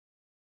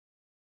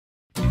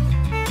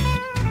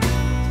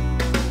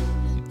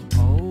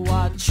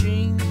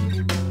watching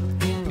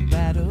in the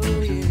battle,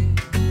 yeah.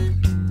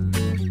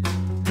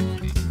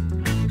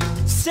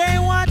 Say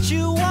what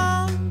you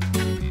want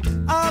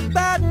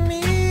about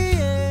me,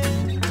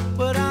 yeah,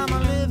 but I'm a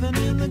living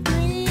in the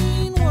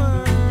green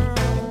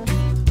world,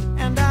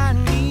 and I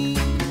need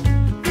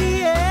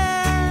the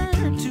air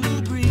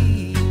to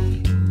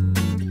breathe.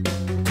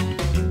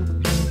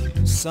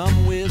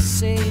 Some will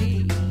say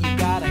you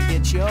gotta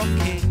get your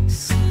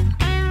kicks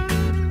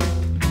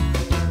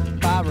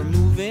by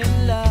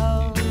removing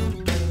love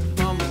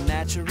from a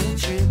natural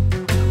trip.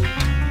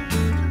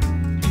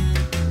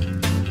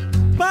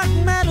 But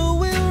metal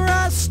will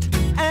rust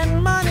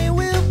and money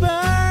will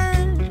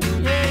burn,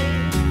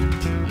 yeah.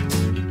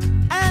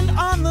 And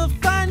on the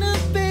final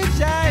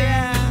page I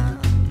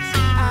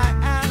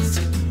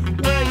ask,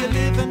 were you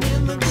living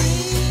in the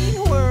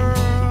green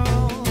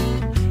world?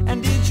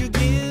 And did you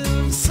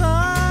give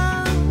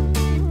some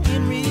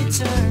in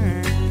return?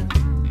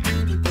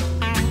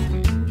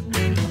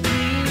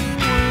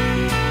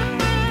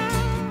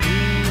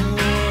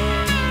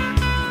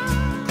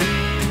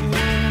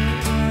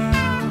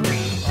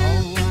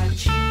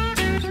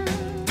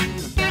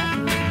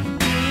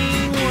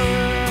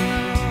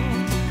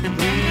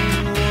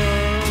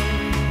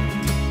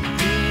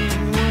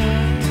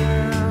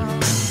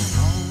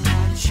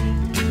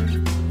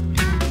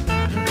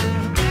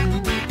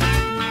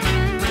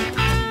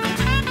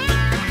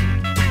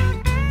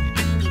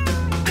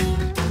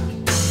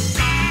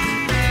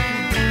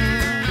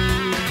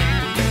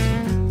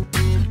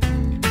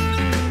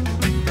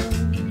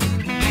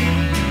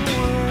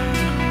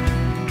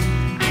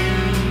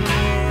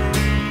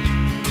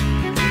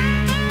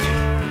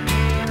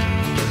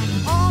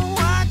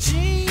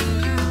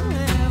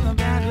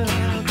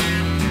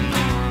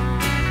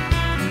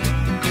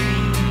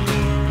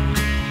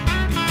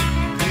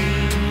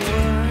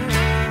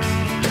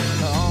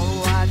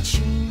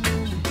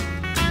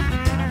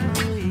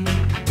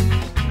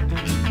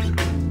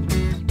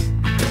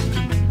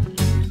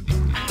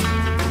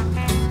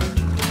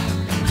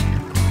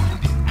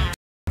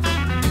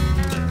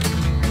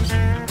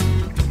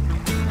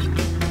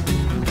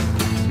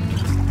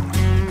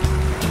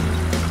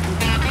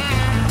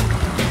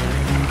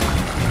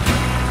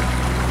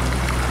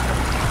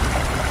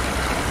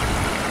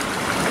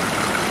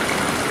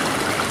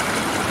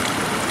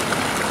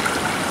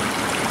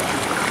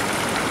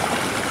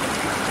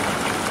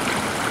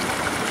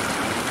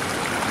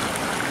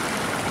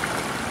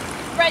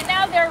 Right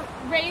now they're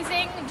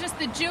raising just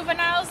the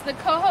juveniles, the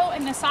coho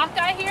and the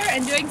sockeye here,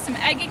 and doing some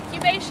egg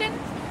incubation.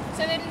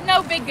 So there's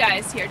no big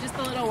guys here, just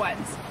the little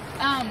ones.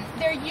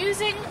 They're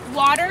using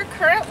water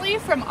currently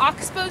from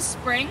Oxbow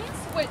Springs,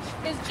 which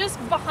is just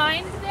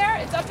behind there.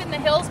 It's up in the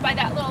hills by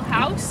that little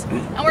house.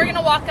 And we're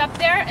gonna walk up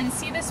there and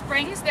see the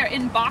springs. They're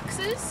in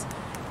boxes.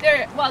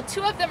 Well,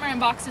 two of them are in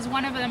boxes.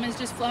 One of them is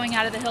just flowing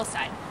out of the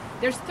hillside.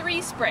 There's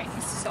 3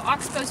 springs, so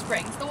Oxbow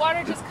Springs. The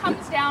water just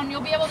comes down,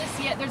 you'll be able to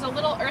see it. There's a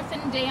little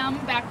earthen dam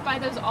back by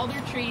those alder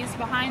trees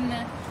behind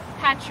the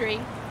hatchery.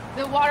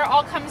 The water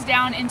all comes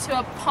down into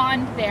a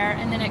pond there,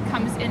 and then it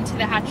comes into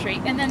the hatchery.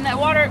 And then the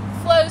water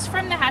flows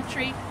from the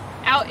hatchery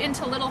out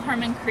into Little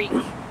Herman Creek,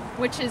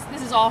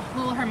 this is all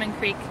Little Herman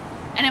Creek,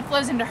 and it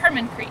flows into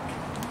Herman Creek,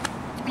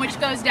 which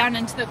goes down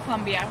into the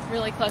Columbia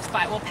really close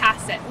by. We'll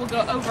pass it. We'll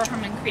go over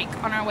Herman Creek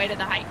on our way to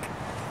the hike.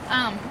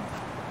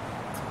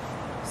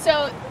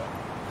 So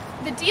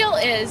the deal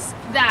is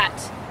that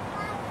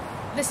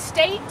the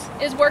state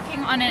is working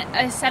on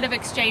a set of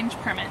exchange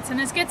permits, and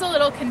this gets a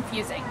little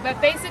confusing,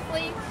 but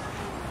basically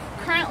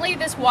currently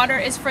this water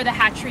is for the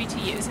hatchery to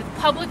use. It's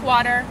public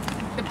water.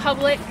 The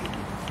public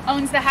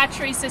owns the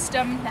hatchery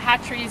system. The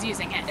hatchery is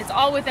using it. It's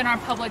all within our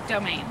public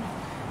domain.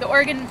 The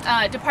Oregon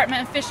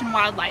Department of Fish and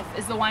Wildlife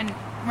is the one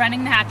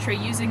running the hatchery,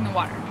 using the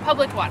water,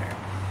 public water.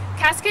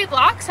 Cascade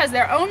Locks has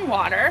their own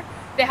water.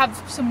 They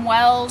have some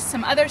wells,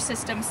 some other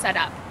systems set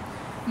up.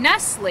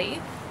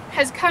 Nestle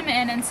has come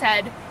in and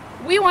said,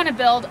 we want to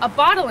build a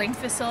bottling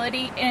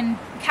facility in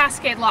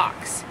Cascade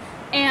Locks,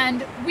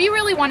 and we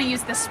really want to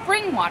use the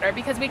spring water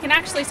because we can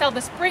actually sell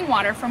the spring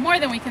water for more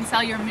than we can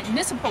sell your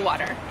municipal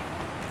water.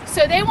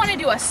 So they want to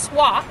do a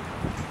swap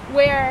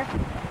where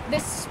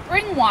this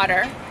spring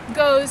water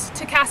goes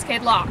to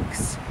Cascade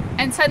Locks,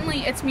 and suddenly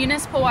it's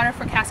municipal water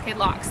for Cascade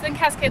Locks. Then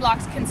Cascade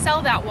Locks can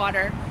sell that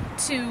water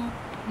to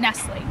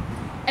Nestle.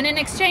 And in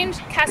exchange,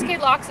 Cascade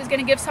Locks is going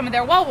to give some of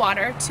their well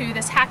water to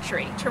this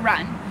hatchery to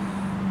run.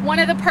 One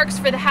of the perks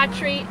for the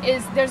hatchery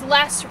is there's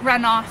less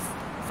runoff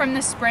from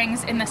the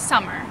springs in the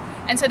summer.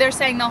 And so they're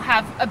saying they'll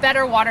have a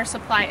better water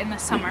supply in the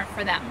summer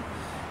for them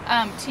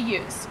to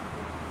use.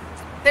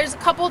 There's a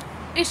couple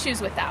issues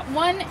with that.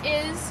 One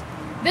is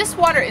this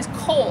water is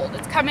cold.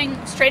 It's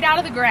coming straight out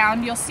of the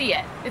ground. You'll see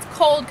it. It's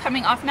cold,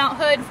 coming off Mount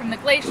Hood, from the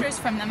glaciers,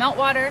 from the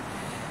meltwater.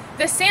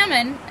 The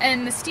salmon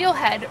and the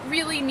steelhead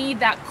really need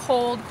that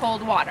cold,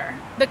 cold water.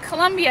 The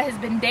Columbia has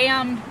been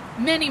dammed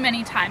many,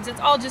 many times. It's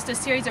all just a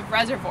series of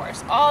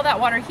reservoirs. All that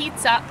water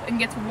heats up and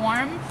gets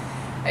warm,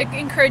 It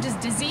encourages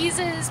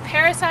diseases,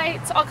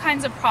 parasites, all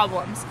kinds of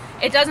problems.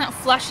 It doesn't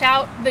flush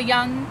out the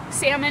young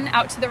salmon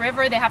out to the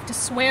river. They have to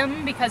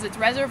swim because it's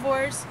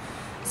reservoirs.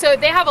 So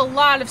they have a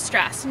lot of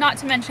stress, not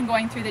to mention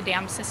going through the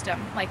dam system,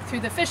 like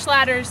through the fish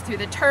ladders, through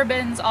the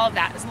turbines, all of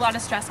that. There's a lot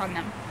of stress on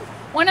them.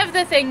 One of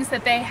the things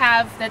that they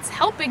have that's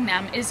helping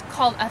them is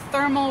called a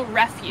thermal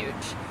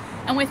refuge.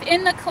 And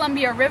within the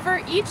Columbia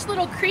River, each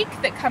little creek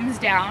that comes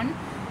down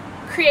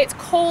creates a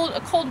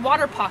cold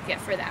water pocket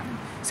for them.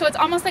 So it's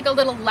almost like a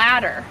little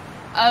ladder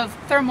of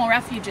thermal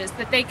refuges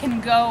that they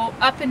can go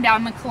up and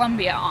down the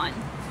Columbia on.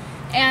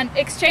 And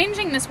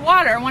exchanging this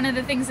water, one of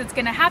the things that's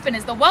going to happen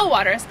is the well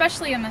water,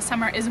 especially in the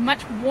summer, is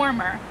much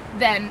warmer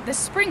than the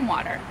spring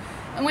water.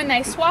 And when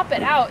they swap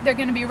it out, they're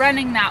going to be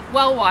running that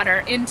well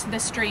water into the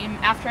stream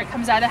after it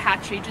comes out of the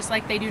hatchery, just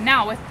like they do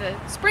now with the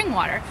spring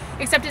water,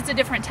 except it's a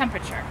different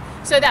temperature.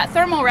 So that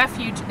thermal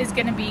refuge is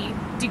going to be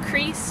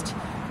decreased.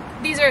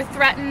 These are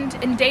threatened,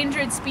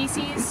 endangered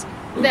species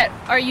that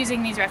are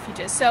using these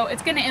refuges, so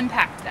it's going to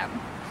impact them.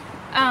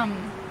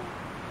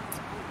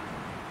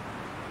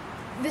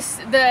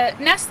 The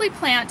Nestle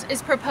plant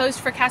is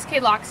proposed for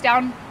Cascade Locks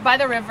down by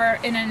the river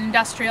in an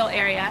industrial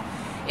area.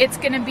 It's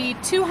going to be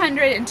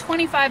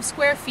 225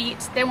 square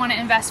feet. They want to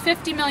invest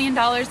 $50 million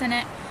in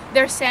it.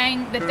 They're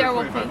saying that there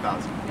will be... Yeah, I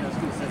was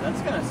going to say,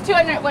 that's kind of...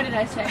 200, what did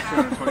I say?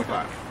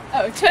 225.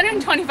 Oh,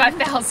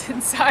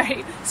 225,000,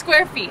 sorry,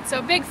 square feet.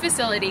 So big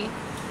facility.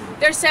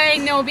 They're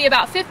saying there will be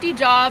about 50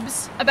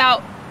 jobs,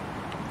 about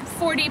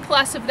 40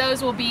 plus of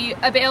those will be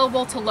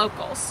available to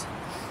locals.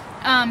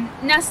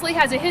 Nestle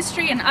has a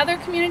history in other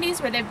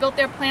communities where they've built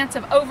their plants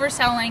of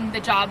overselling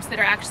the jobs that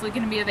are actually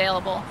going to be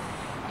available,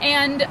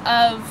 and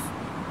of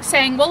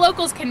saying, well,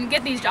 locals can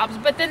get these jobs,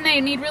 but then they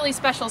need really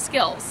special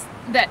skills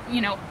that, you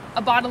know,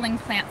 a bottling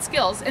plant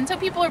skills. And so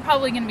people are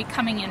probably going to be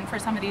coming in for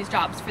some of these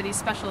jobs for these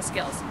special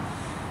skills.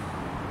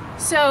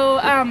 So,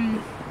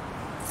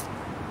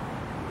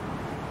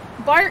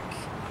 Bark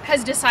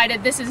has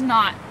decided this is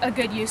not a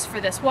good use for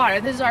this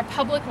water. This is our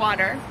public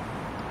water.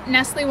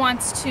 Nestle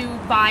wants to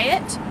buy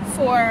it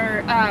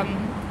for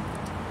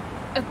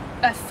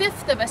a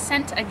fifth of a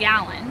cent a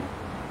gallon,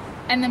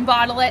 and then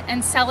bottle it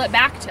and sell it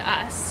back to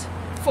us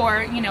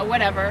for, you know,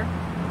 whatever.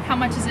 How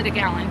much is it a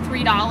gallon?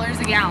 $3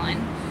 a gallon.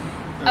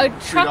 A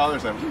truck,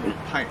 $3 a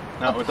pint.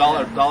 No, a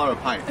dollar a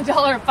pint.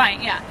 $1 a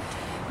pint, yeah.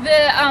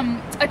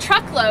 A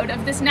truckload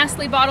of this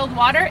Nestle bottled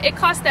water, it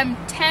cost them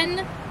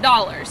 $10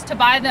 to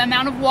buy the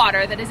amount of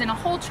water that is in a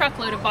whole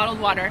truckload of bottled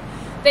water.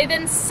 They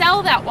then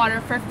sell that water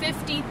for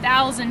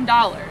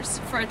 $50,000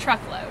 for a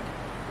truckload.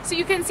 So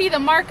you can see the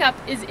markup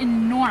is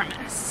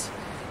enormous.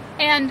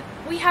 And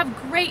we have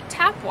great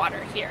tap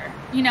water here.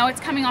 You know,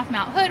 it's coming off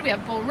Mount Hood, we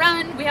have Bull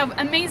Run, we have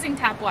amazing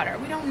tap water.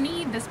 We don't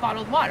need this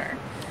bottled water.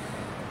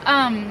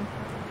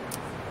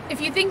 If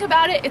you think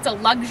about it, it's a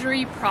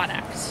luxury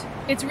product.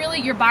 It's really,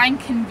 you're buying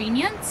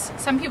convenience.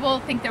 Some people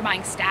think they're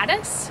buying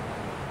status.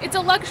 It's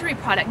a luxury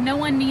product. No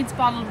one needs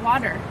bottled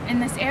water in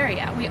this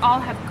area. We all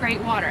have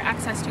great water,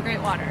 access to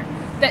great water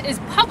that is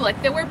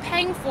public, that we're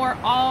paying for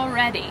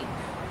already.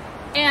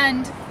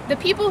 And the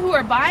people who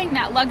are buying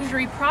that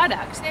luxury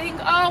product, they think,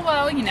 oh,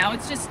 well, you know,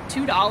 it's just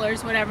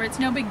 $2, whatever, it's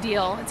no big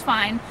deal, it's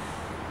fine.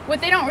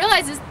 What they don't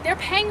realize is they're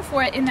paying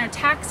for it in their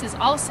taxes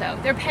also.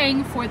 They're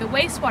paying for the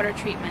wastewater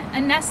treatment.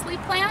 A Nestle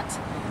plant,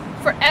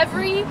 for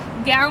every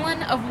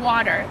gallon of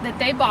water that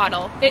they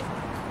bottle,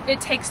 it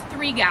takes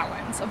 3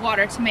 gallons of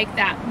water to make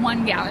that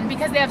 1 gallon,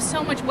 because they have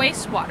so much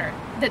wastewater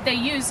that they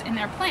use in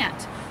their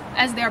plant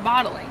as they're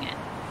bottling it.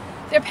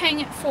 They're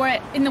paying for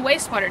it in the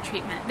wastewater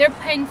treatment. They're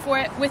paying for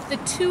it with the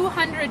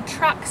 200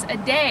 trucks a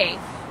day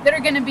that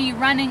are going to be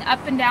running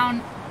up and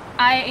down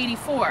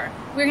I-84.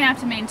 We're going to have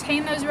to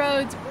maintain those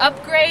roads,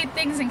 upgrade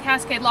things in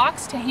Cascade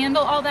Locks to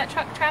handle all that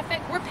truck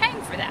traffic. We're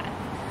paying for that.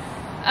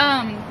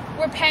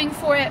 We're paying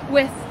for it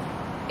with,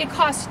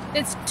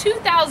 it's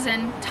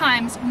 2,000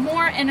 times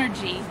more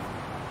energy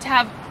to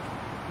have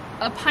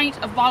a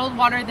pint of bottled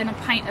water than a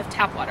pint of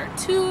tap water.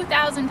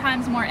 2,000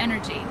 times more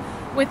energy,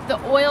 with the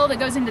oil that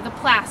goes into the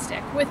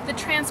plastic, with the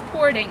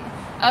transporting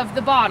of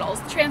the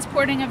bottles,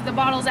 transporting of the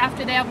bottles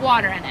after they have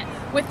water in it,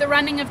 with the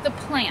running of the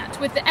plant,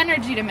 with the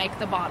energy to make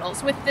the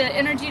bottles, with the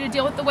energy to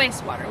deal with the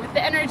wastewater, with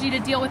the energy to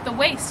deal with the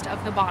waste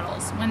of the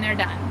bottles when they're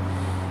done.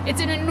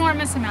 It's an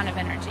enormous amount of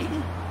energy.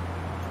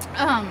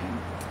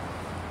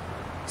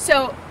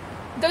 So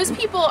those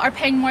people are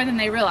paying more than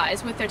they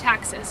realize with their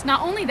taxes.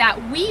 Not only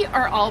that, we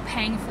are all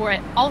paying for it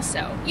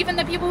also. Even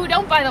the people who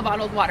don't buy the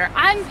bottled water,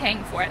 I'm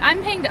paying for it.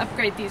 I'm paying to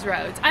upgrade these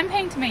roads. I'm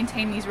paying to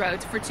maintain these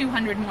roads for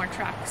 200 more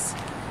trucks.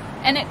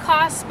 And it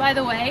costs, by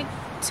the way,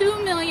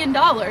 $2 million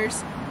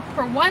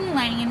per 1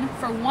 lane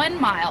for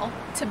 1 mile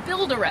to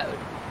build a road.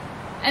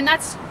 And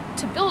that's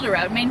to build a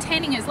road.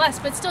 Maintaining is less,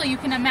 but still you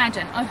can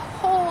imagine a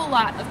whole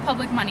lot of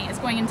public money is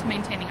going into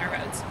maintaining our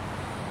roads.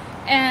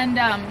 And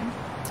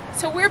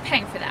so we're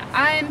paying for that.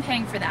 I'm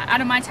paying for that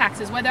out of my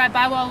taxes, whether I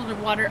buy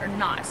bottled water or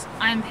not.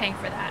 I'm paying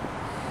for that.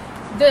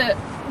 The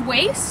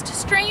waste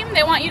stream,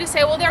 they want you to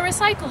say, well, they're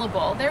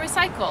recyclable. They're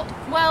recycled.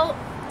 Well,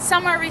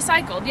 some are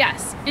recycled,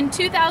 yes. In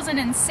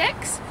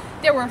 2006,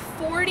 there were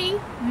 40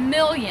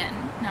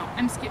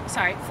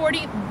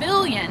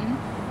 billion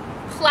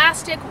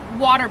plastic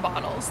water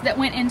bottles that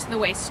went into the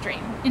waste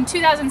stream. In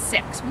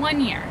 2006,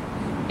 1 year,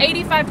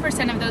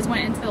 85% of those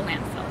went into the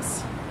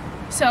landfills.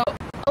 So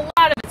a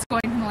lot of it's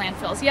going to the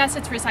landfills. Yes,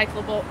 it's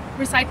recyclable.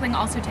 Recycling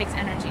also takes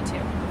energy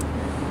too.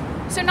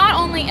 So not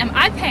only am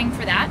I paying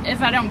for that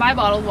if I don't buy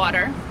bottled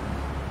water,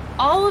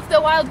 all of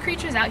the wild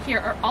creatures out here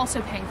are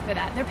also paying for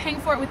that. They're paying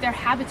for it with their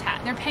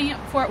habitat. They're paying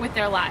for it with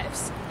their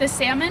lives. The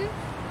salmon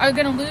are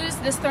going to lose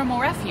this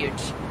thermal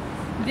refuge.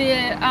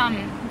 The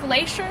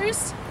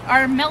glaciers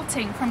are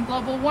melting from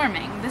global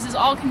warming. This is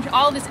all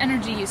this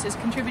energy use is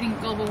contributing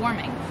to global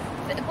warming.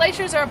 The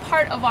glaciers are a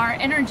part of our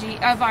energy,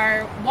 of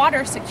our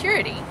water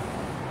security.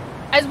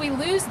 As we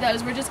lose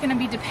those, we're just going to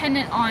be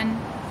dependent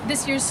on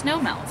this year's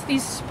snow melt.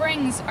 These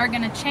springs are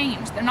going to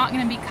change. They're not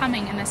going to be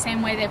coming in the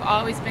same way they've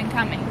always been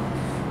coming,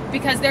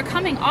 because they're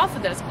coming off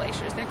of those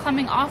glaciers. They're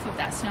coming off of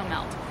that snow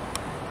melt.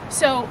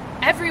 So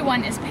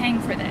everyone is paying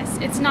for this.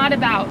 It's not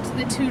about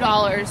the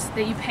 $2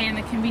 that you pay in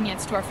the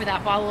convenience store for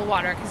that bottle of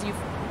water because you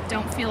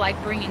don't feel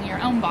like bringing your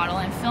own bottle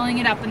and filling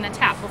it up in the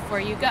tap before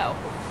you go.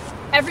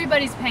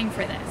 Everybody's paying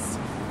for this.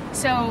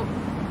 So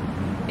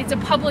it's a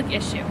public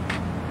issue.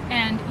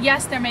 And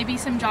yes, there may be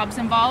some jobs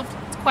involved.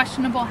 It's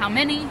questionable how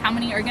many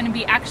are going to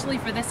be actually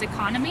for this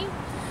economy.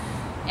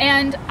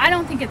 And I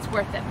don't think it's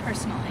worth it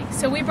personally.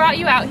 So we brought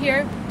you out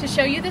here to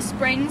show you the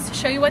springs,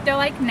 show you what they're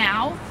like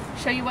now,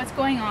 show you what's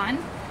going on,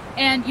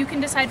 and you can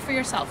decide for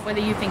yourself whether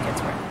you think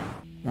it's worth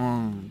it.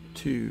 1,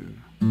 2.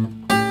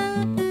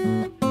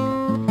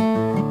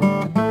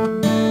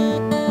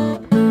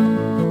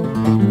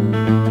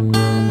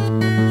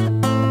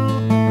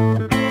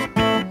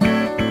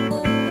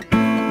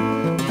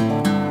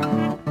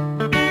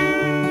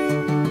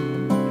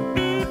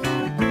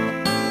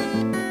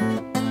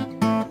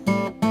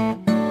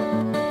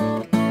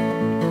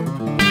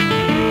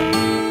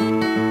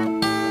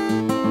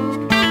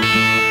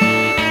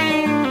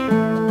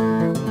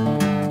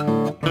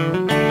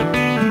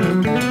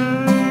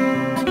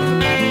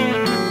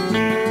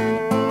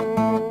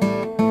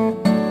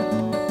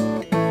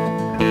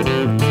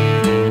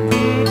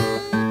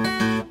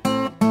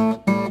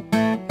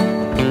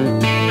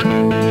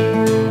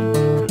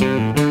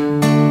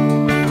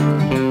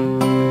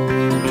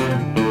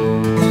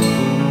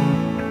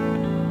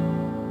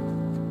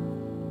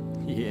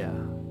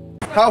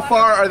 How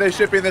far are they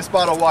shipping this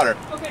bottled water?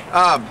 Okay.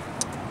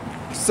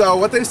 So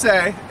what they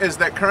say is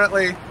that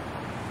currently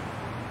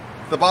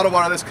the bottled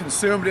water that's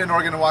consumed in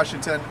Oregon and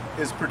Washington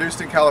is produced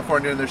in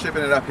California, and they're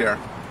shipping it up here.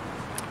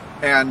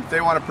 And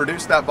they want to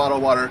produce that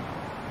bottled water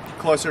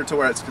closer to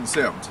where it's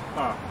consumed.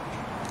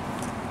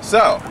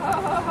 So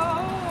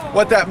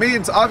what that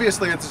means,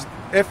 obviously, it's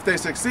if they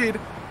succeed,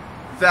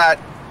 that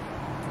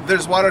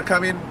there's water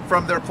coming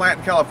from their plant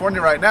in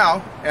California right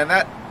now, and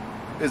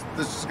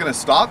this is going to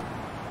stop.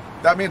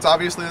 That means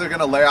obviously they're going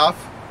to lay off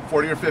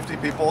 40 or 50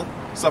 people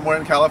somewhere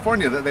in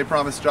California that they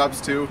promised jobs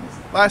to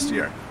last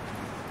year.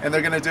 And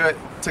they're going to do it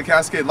to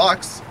Cascade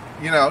Locks,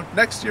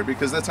 next year,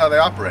 because that's how they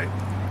operate.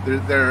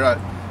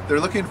 They're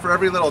looking for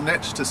every little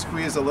niche to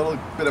squeeze a little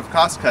bit of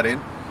cost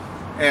cutting.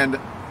 And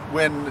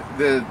when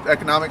the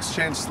economics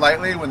change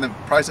slightly, when the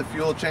price of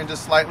fuel changes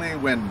slightly,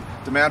 when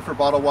demand for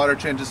bottled water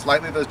changes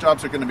slightly, those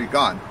jobs are going to be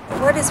gone.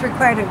 What is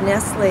required of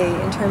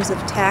Nestle in terms of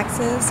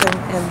taxes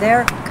and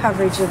their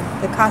coverage of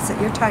the costs that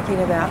you're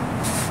talking about,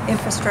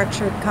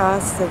 infrastructure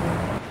costs?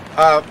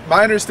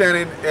 My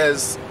understanding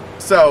is,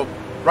 so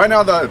right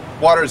now the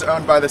water is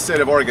owned by the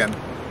state of Oregon,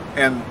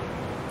 and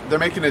they're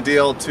making a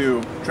deal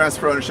to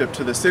transfer ownership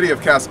to the city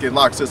of Cascade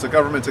Locks. So it's a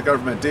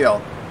government-to-government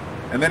deal.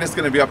 And then it's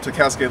going to be up to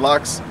Cascade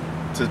Locks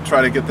to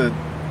try to get the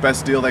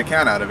best deal they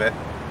can out of it.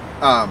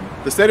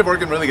 The state of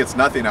Oregon really gets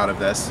nothing out of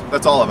this.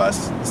 That's all of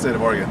us, the state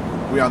of Oregon.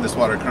 We own this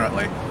water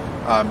currently.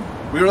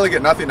 We really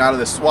get nothing out of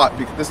this swap.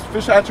 This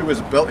fish hatchery was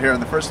built here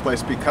in the first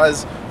place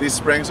because these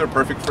springs are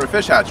perfect for a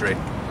fish hatchery.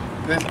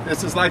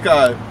 This is like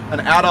an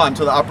add-on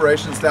to the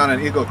operations down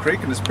in Eagle Creek,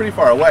 and it's pretty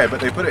far away,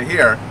 but they put it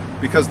here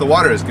because the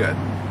water is good,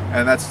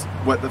 and that's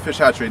what the fish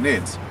hatchery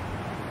needs.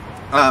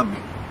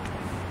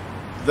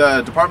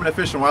 The Department of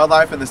Fish and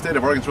Wildlife in the state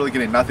of Oregon is really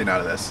getting nothing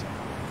out of this.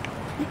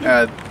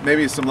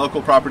 Maybe some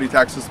local property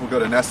taxes will go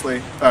to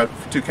Nestle,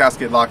 to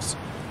Cascade Locks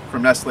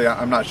from Nestle.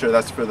 I'm not sure.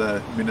 That's for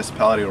the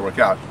municipality to work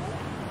out.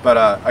 But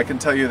I can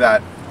tell you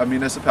that a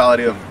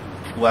municipality of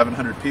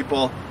 1,100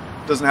 people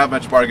doesn't have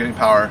much bargaining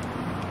power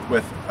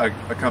with a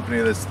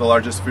company that's the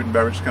largest food and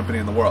beverage company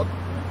in the world.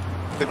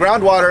 The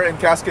groundwater in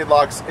Cascade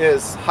Locks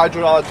is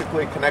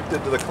hydrologically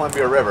connected to the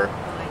Columbia River.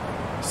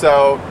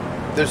 So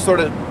there's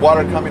sort of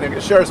water coming in.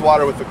 It shares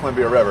water with the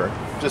Columbia River,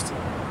 just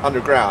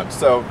underground.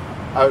 So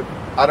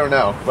I don't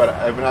know, but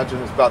I imagine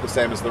it's about the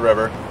same as the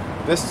river.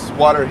 This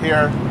water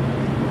here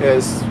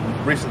is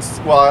recent,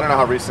 well, I don't know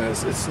how recent it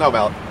is. It's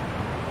snowmelt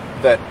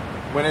that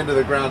went into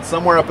the ground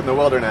somewhere up in the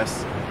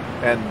wilderness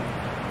and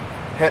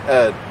hit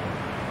an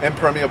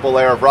impermeable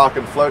layer of rock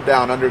and flowed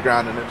down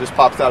underground, and it just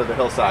pops out of the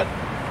hillside.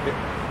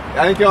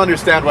 I think you'll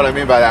understand what I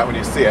mean by that when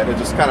you see it. It's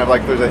just kind of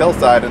like there's a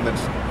hillside and then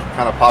just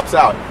kind of pops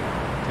out.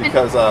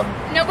 because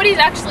nobody's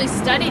actually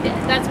studied it.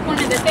 That's one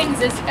of the things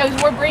is,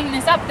 as we're bringing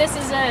this up, this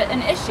is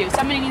an issue.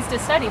 Somebody needs to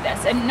study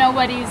this, and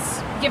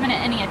nobody's given it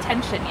any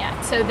attention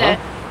yet. So that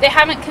they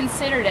haven't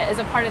considered it as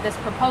a part of this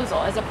proposal,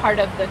 as a part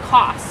of the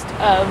cost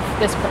of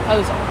this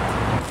proposal.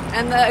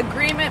 And the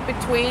agreement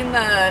between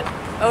the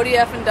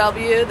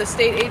ODF&W, the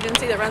state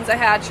agency that runs the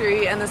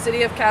hatchery, and the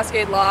city of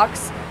Cascade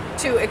Locks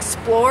to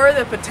explore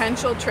the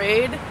potential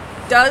trade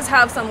does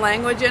have some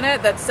language in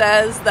it that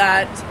says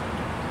that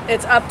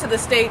it's up to the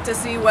state to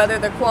see whether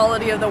the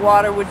quality of the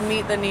water would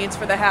meet the needs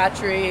for the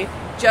hatchery,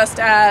 just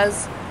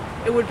as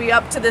it would be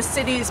up to the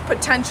city's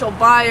potential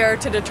buyer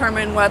to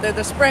determine whether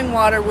the spring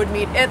water would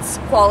meet its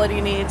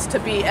quality needs to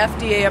be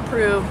FDA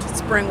approved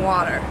spring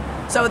water.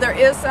 So there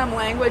is some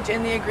language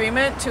in the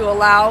agreement to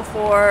allow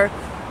for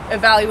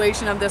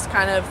evaluation of this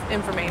kind of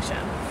information.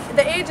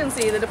 The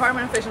agency, the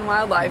Department of Fish and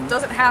Wildlife,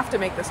 doesn't have to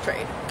make this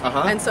trade.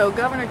 And so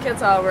Governor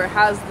Kitzhaber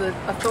has the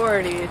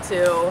authority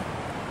to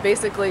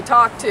basically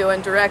talk to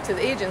and direct to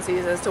the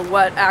agencies as to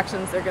what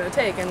actions they're going to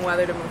take and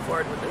whether to move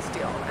forward with this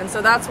deal. And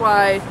so that's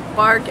why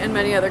BARC and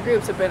many other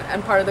groups have been,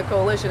 and part of the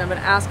coalition, have been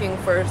asking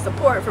for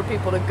support for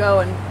people to go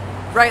and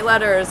write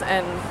letters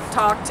and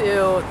talk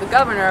to the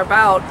governor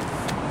about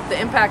the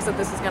impacts that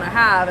this is going to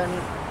have, and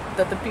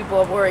that the people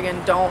of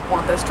Oregon don't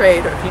want this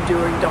trade, or if you do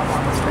or you don't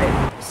want this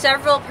trade.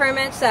 Several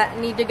permits that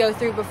need to go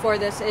through before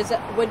this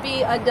would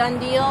be a done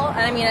deal. And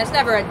I mean, it's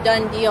never a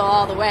done deal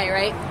all the way,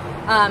 right?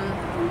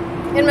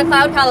 In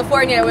McLeod,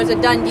 California, it was a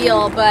done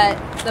deal, but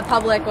the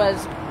public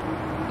was,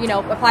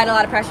 applied a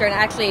lot of pressure, and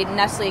actually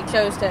Nestle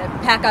chose to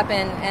pack up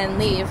and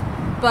leave.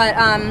 But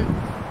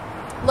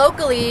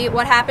locally,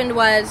 what happened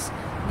was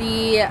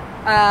the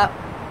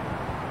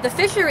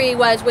fishery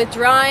was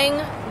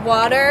withdrawing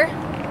water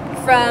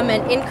from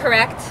an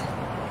incorrect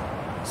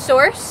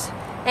source,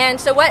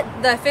 and so what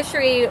the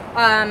fishery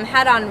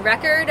had on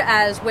record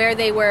as where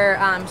they were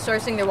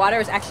sourcing their water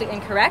was actually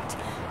incorrect.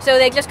 So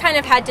they just kind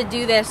of had to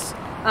do this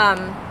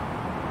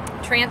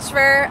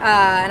transfer,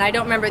 and I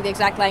don't remember the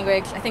exact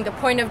language. I think a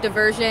point of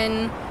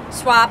diversion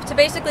swap to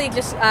basically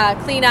just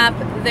clean up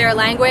their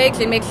language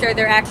and make sure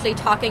they're actually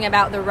talking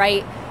about the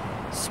right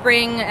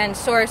spring and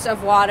source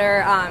of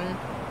water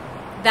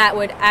that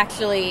would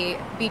actually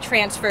be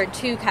transferred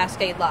to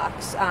Cascade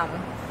Locks.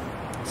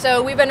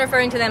 So we've been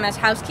referring to them as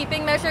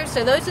housekeeping measures.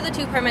 So those are the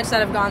two permits that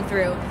have gone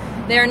through.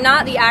 They're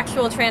not the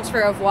actual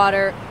transfer of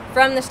water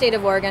from the state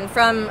of Oregon,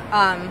 from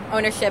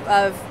ownership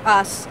of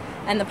us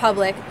and the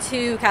public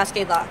to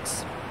Cascade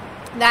Locks.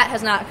 That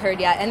has not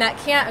occurred yet, and that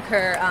can't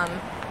occur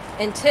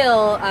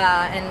until,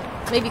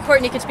 and maybe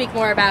Courtney could speak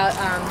more about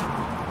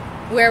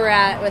where we're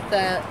at with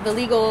the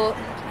legal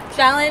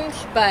challenge,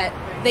 but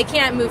they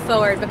can't move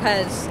forward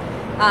because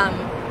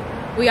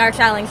we are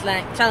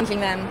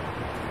challenging them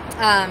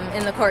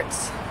in the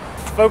courts.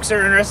 Folks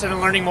are interested in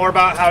learning more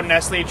about how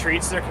Nestle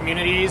treats their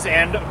communities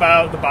and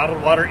about the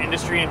bottled water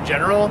industry in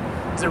general.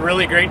 It's a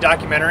really great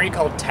documentary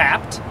called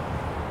Tapped,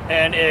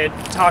 and it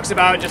talks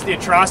about just the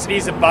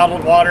atrocities of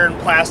bottled water and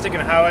plastic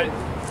and how it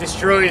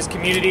destroys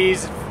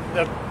communities.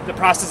 The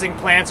processing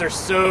plants are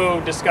so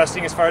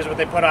disgusting as far as what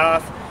they put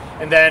off,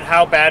 and then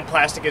how bad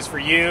plastic is for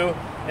you.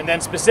 And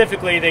then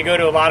specifically, they go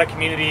to a lot of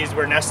communities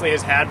where Nestle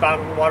has had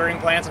bottled watering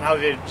plants and how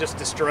they've just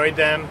destroyed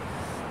them,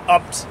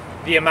 upped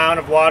the amount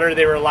of water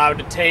they were allowed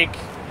to take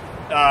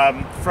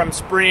from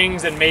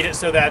springs, and made it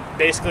so that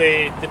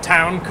basically the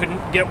town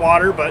couldn't get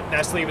water, but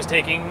Nestle was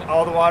taking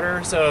all the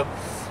water. So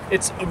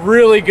it's a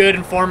really good,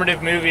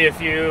 informative movie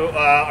if you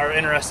are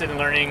interested in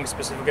learning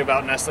specifically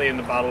about Nestle and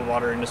the bottled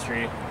water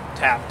industry.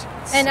 Tapped.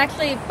 And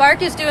actually,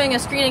 BARC is doing a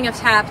screening of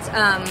Tapped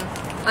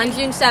on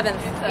June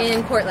 7th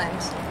in Portland.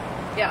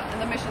 Yeah, in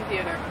the Mission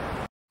Theater.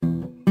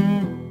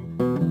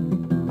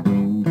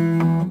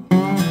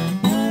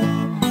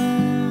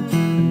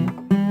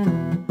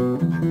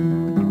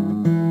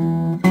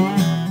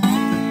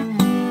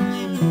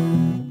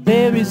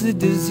 There is a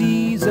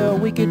disease, a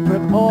wicked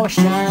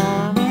proportion,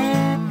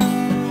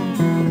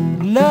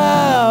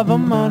 love of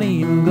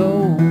money and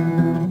gold.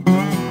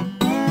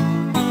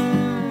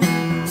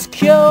 Its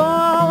cure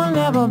will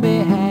never be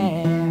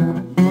had.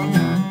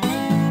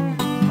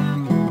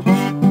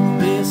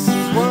 This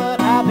is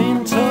what I've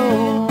been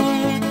told.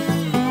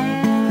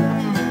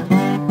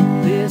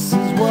 This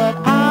is what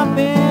I've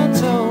been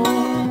told.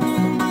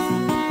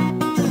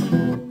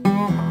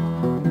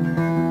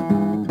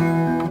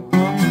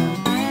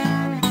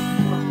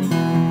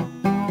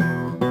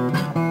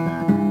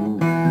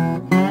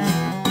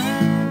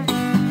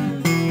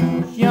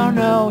 You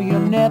know you'll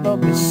never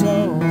be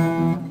sold.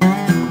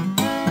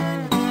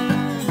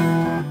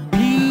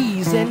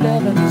 Peace and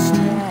love and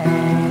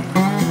strife.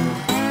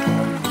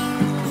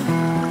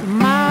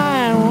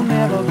 Mine will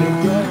never be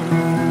gold.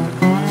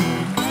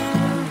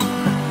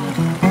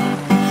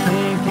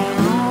 Thinking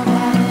all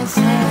that is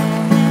sad.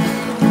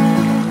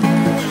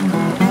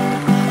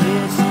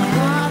 This is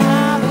what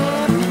I've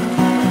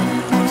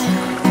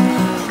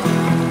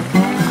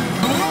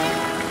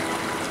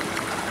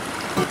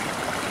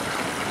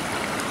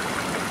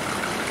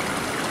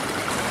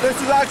This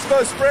is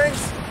Oxbow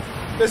Springs.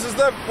 This is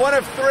the one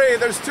of three.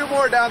 There's two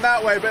more down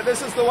that way, but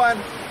this is the one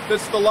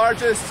that's the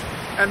largest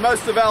and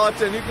most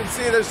developed, and you can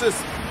see there's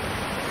just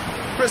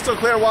crystal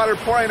clear water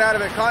pouring out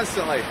of it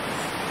constantly.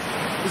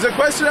 There's a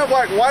question of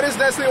like, why does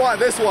Nestle want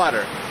this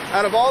water?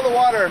 Out of all the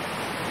water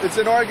that's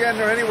in Oregon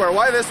or anywhere,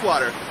 why this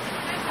water?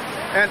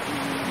 And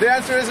the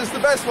answer is it's the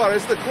best water,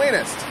 it's the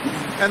cleanest.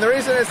 And the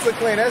reason it's the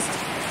cleanest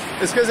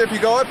is because if you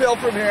go uphill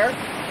from here,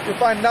 you'll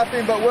find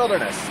nothing but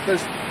wilderness.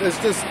 There's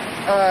just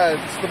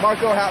it's the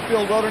Marco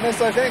Hatfield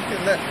Wilderness, I think,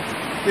 and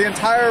the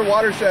entire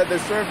watershed that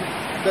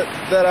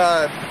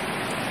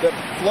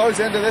flows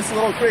into this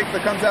little creek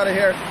that comes out of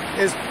here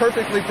is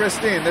perfectly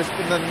pristine. There's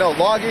no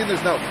logging,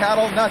 there's no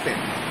cattle, nothing.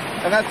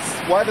 And that's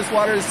why this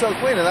water is so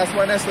clean, and that's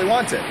why Nestle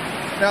wants it.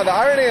 Now, the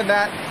irony in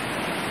that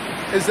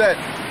is that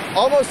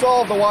almost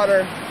all of the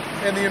water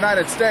in the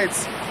United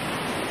States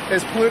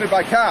is polluted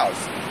by cows.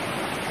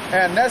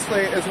 And Nestle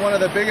is one of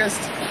the biggest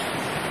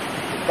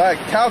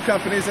cow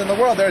companies in the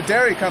world. They're a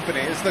dairy company.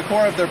 It's the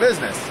core of their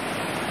business.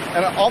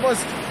 And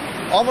almost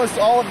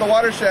all of the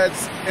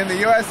watersheds in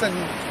the US and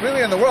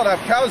really in the world have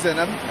cows in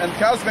them, and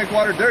cows make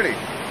water dirty.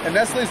 And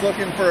Nestle's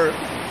looking for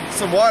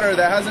some water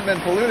that hasn't been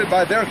polluted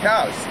by their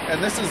cows.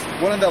 And this is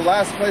one of the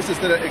last places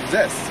that it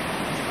exists.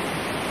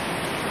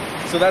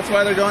 So that's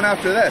why they're going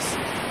after this.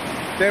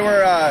 They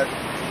were, I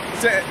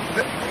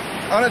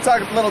want to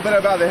talk a little bit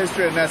about the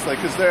history of Nestle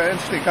because they're an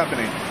interesting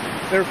company.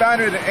 They were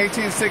founded in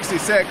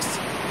 1866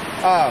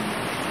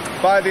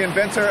 by the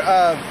inventor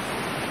of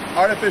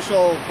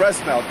artificial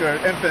breast milk or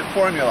infant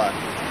formula.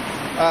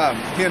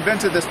 He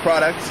invented this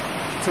product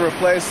to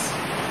replace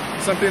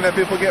something that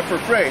people get for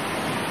free.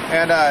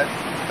 And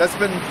that's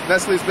been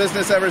Nestle's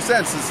business ever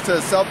since, is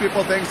to sell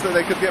people things that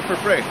they could get for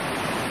free.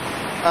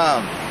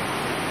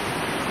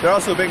 They're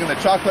also big in the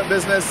chocolate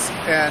business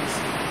and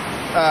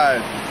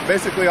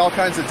basically all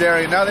kinds of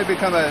dairy. Now they've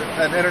become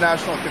an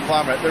international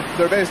conglomerate.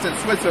 They're based in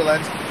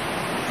Switzerland,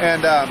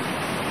 and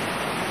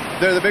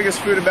they're the biggest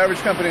food and beverage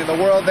company in the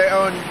world. They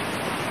own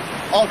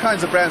all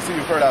kinds of brands that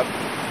you've heard of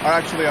are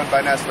actually owned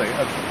by Nestle.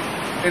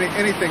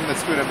 Anything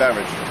that's food and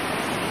beverage.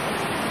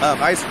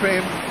 Ice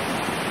cream.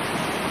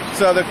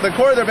 So the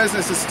core of their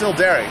business is still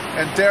dairy,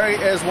 and dairy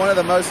is one of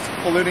the most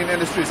polluting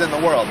industries in the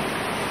world.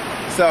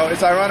 So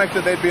it's ironic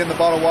that they'd be in the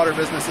bottled water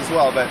business as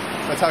well, but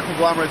that's how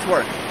conglomerates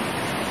work.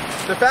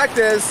 The fact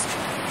is,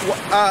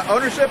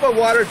 ownership of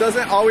water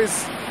doesn't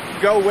always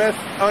go with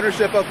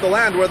ownership of the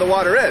land where the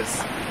water is.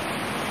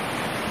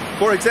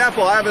 For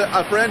example, I have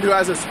a friend who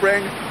has a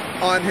spring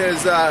on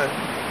his,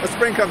 a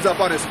spring comes up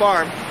on his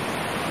farm,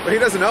 but he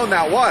doesn't own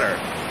that water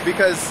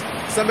because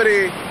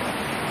somebody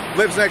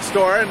lives next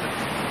door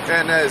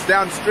and is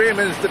downstream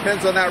and it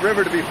depends on that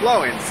river to be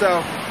flowing.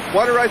 So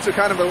water rights are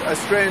kind of a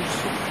strange,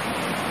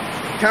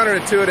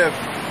 counterintuitive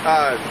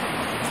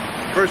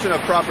version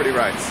of property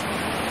rights.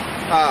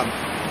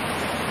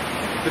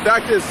 The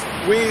fact is,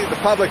 we, the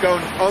public,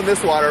 own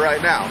this water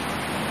right now.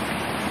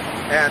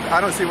 And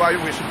I don't see why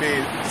we should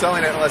be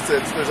selling it unless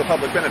there's a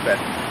public benefit.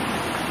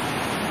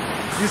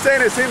 You're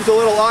saying it seems a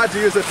little odd to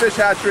use a fish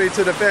hatchery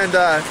to defend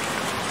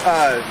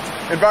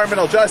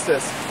environmental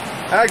justice.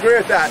 And I agree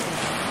with that.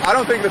 I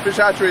don't think the fish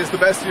hatchery is the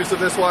best use of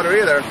this water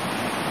either.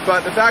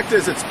 But the fact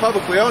is, it's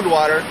publicly owned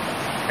water,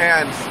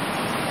 and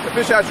the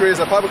fish hatchery is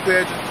a public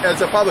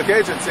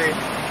agency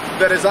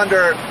that is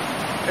under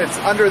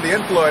the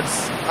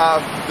influence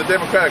of the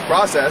democratic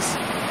process,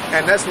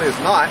 and Nestle is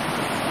not.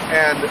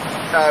 And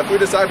if we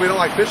decide we don't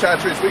like fish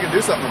hatcheries, we can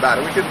do something about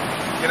it. We can,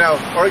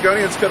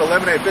 Oregonians could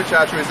eliminate fish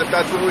hatcheries if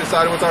that's what we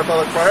decided was our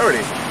public priority.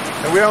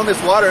 And we own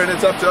this water, and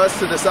it's up to us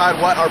to decide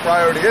what our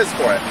priority is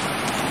for it.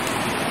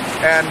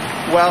 And,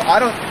 well, I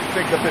don't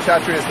think the fish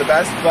hatchery is the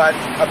best, but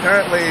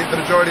apparently the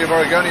majority of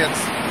Oregonians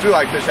do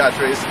like fish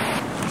hatcheries.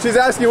 She's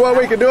asking what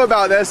we can do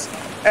about this,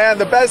 and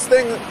the best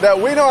thing that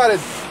we know how to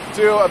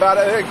do about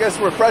it, I guess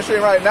we're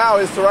pressuring right now,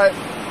 is to write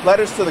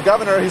letters to the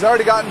governor. He's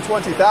already gotten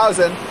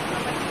 20,000,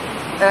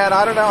 and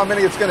I don't know how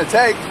many it's going to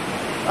take.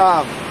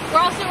 We're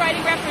also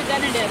writing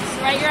representatives,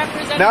 right? Your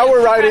representatives. Now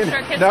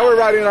we're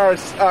writing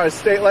our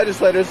state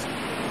legislators.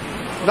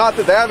 Not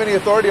that they have any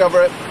authority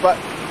over it, but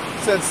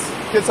since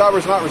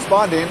Kitzhaber's not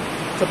responding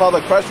to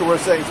public pressure, we're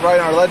saying it's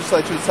writing our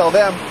legislature to tell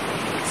them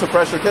to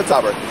pressure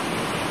Kitzhaber.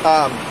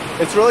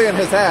 It's really in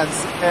his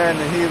hands, and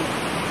he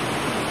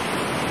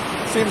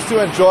seems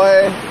to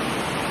enjoy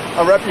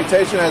a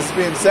reputation as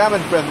being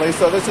salmon friendly,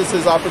 so this is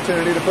his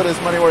opportunity to put his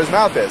money where his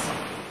mouth is.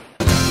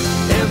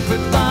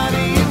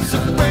 Everybody is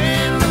a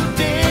brand new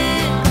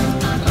day.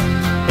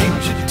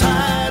 Ain't you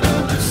tired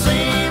of the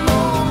same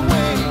old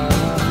way?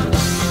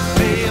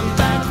 Pay 'em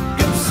back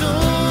and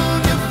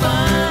soon you'll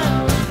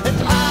find that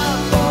eye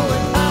for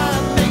an eye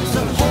makes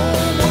the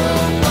whole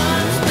world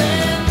blind.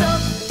 Stand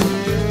up,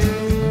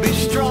 be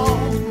strong.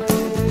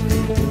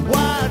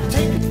 Why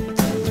take it?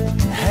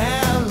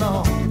 How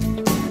long?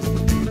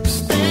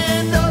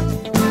 Stand up,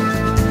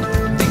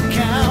 be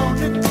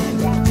counted.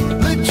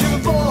 Let your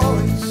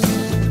voice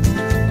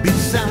be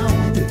sound.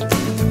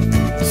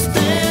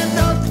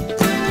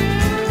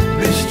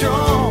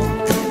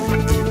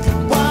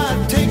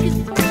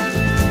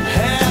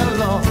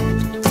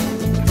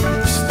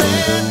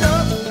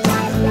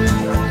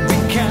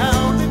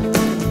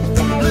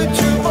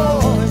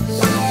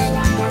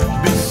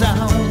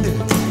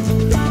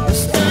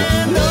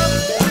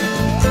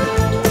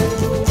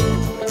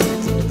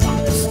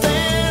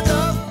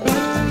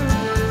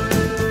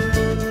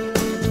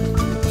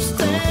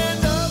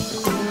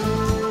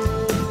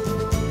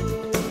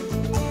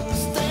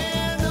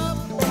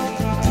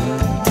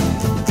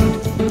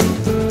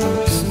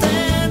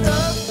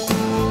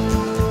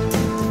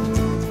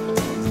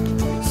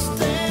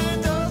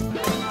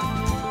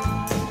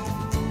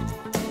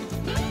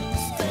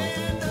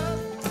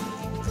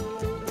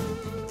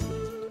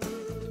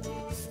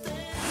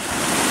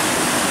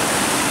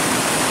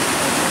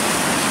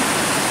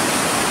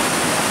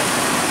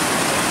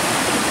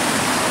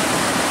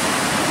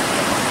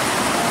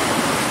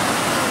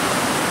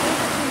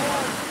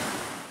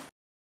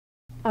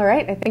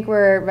 right, I think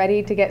we're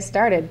ready to get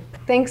started.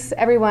 Thanks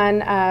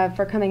everyone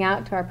for coming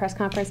out to our press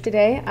conference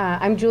today.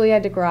 I'm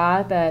Julia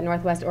DeGraw, the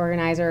Northwest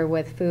organizer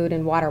with Food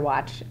and Water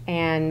Watch,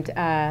 and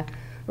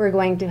we're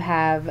going to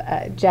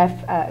have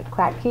Jeff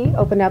Klatke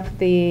open up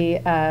the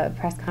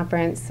press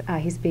conference.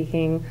 He's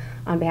speaking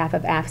on behalf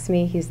of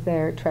AFSCME. He's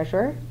their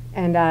treasurer.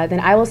 And then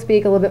I will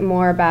speak a little bit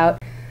more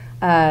about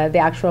the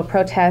actual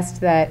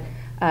protest that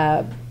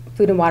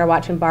Food and Water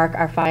Watch and BARC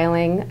are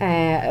filing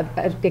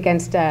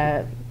against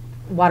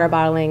water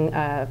bottling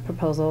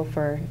proposal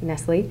for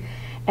Nestle.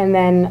 And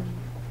then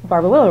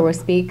Barbara Willer will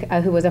speak,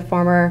 who was a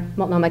former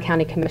Multnomah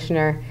County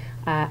Commissioner,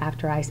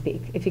 after I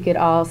speak. If you could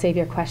all save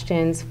your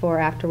questions for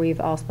after we've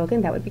all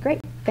spoken, that would be great.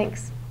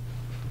 Thanks.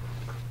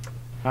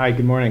 Hi,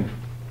 good morning.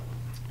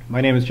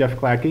 My name is Jeff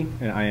Klatke,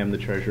 and I am the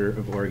treasurer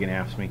of Oregon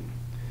AFSCME.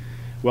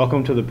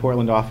 Welcome to the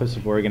Portland office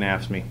of Oregon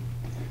AFSCME.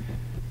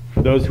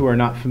 For those who are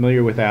not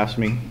familiar with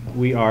AFSCME,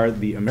 we are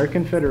the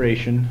American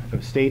Federation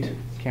of State,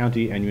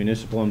 County, and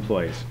Municipal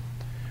Employees,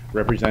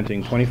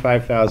 representing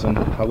 25,000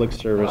 public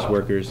service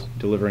workers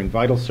delivering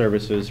vital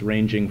services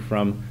ranging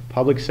from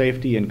public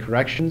safety and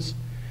corrections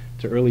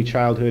to early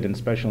childhood and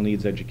special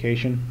needs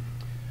education,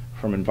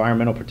 from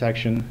environmental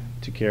protection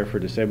to care for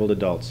disabled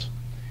adults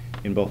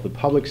in both the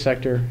public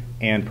sector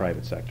and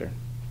private sector.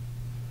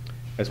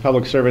 As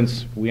public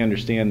servants, we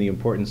understand the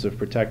importance of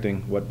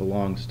protecting what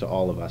belongs to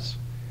all of us,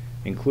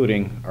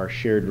 including our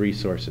shared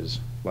resources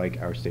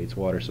like our state's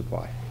water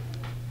supply.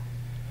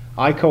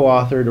 I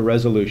co-authored a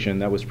resolution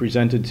that was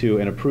presented to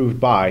and approved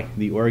by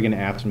the Oregon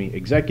AFSCME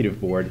Executive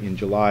Board in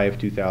July of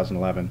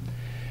 2011,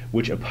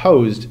 which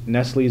opposed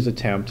Nestle's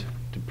attempt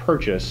to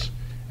purchase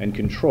and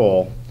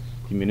control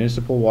the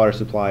municipal water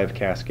supply of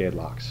Cascade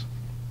Locks.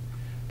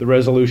 The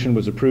resolution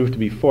was approved to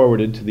be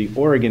forwarded to the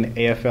Oregon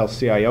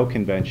AFL-CIO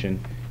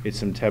Convention in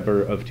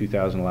September of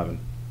 2011.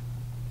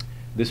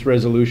 This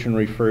resolution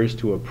refers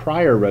to a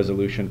prior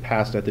resolution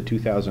passed at the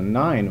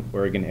 2009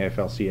 Oregon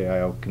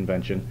AFL-CIO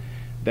Convention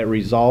that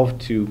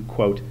resolved to,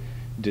 quote,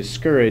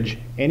 discourage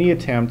any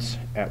attempts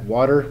at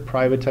water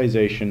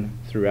privatization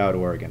throughout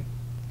Oregon.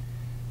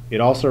 It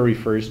also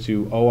refers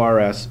to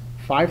ORS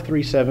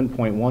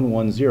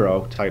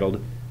 537.110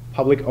 titled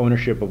Public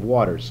Ownership of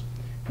Waters,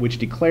 which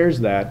declares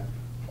that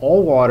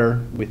all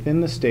water within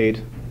the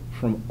state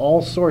from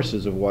all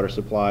sources of water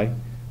supply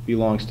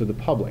belongs to the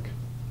public.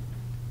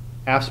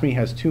 AFSCME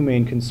has two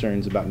main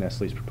concerns about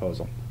Nestle's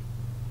proposal.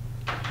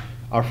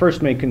 Our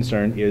first main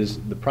concern is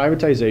the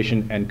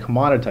privatization and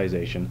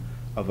commoditization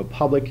of a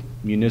public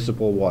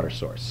municipal water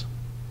source.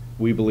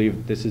 We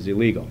believe this is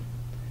illegal.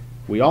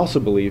 We also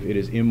believe it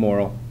is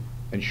immoral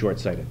and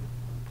short-sighted.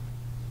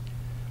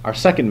 Our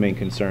second main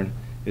concern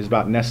is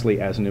about Nestle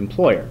as an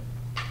employer,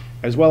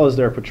 as well as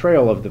their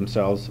portrayal of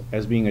themselves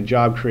as being a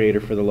job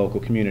creator for the local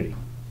community.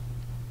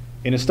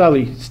 In a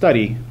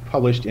study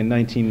published in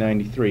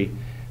 1993,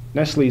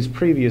 Nestle's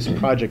previous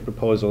project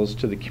proposals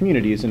to the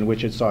communities in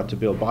which it sought to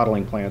build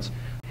bottling plants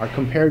are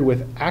compared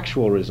with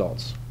actual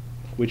results,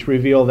 which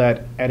reveal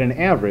that, at an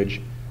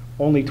average,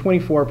 only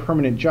 24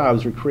 permanent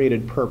jobs were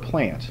created per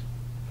plant,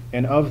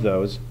 and of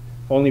those,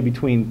 only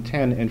between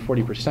 10 and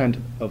 40%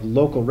 of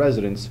local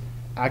residents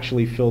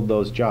actually filled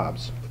those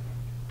jobs.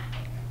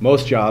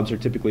 Most jobs are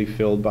typically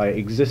filled by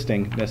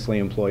existing Nestle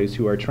employees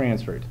who are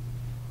transferred.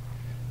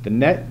 The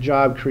net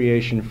job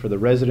creation for the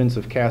residents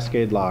of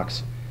Cascade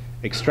Locks,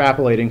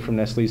 extrapolating from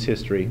Nestle's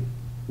history,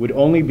 would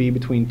only be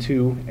between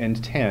 2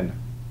 and 10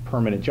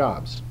 permanent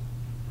jobs.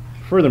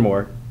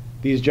 Furthermore,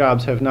 these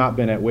jobs have not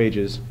been at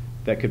wages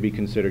that could be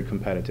considered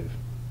competitive.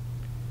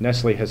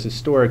 Nestle has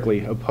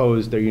historically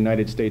opposed their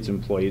United States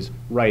employees'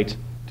 right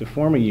to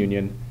form a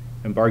union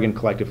and bargain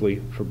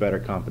collectively for better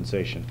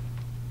compensation.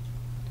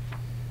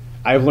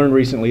 I have learned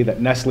recently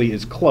that Nestle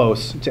is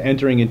close to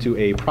entering into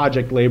a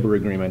project labor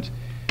agreement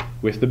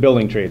with the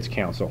Building Trades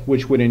Council,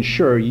 which would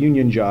ensure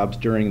union jobs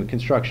during the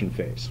construction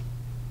phase.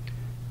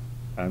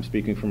 I'm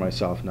speaking for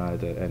myself,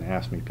 not an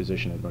AFSCME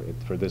position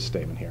for this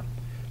statement here.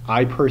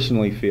 I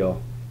personally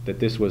feel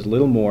that this was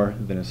little more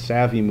than a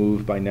savvy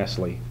move by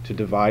Nestle to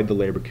divide the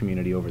labor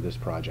community over this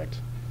project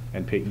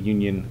and pit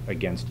union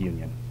against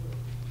union.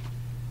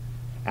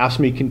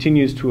 AFSCME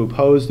continues to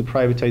oppose the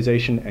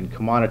privatization and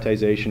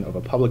commoditization of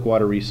a public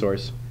water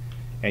resource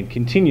and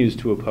continues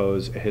to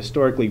oppose a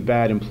historically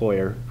bad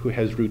employer who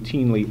has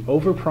routinely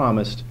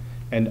overpromised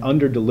and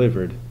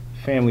underdelivered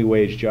family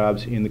wage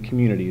jobs in the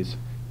communities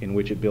in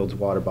which it builds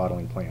water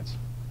bottling plants.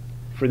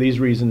 For these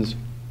reasons,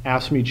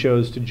 AFSCME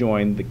chose to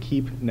join the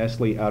Keep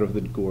Nestle Out of the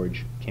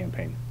Gorge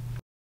campaign.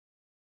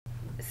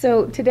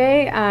 So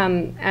today,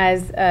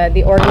 as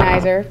the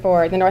organizer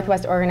for the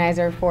Northwest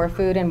organizer for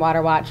Food and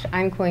Water Watch,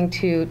 I'm going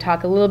to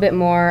talk a little bit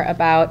more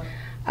about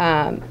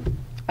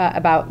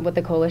what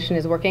the coalition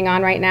is working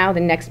on right now, the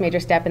next major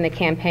step in the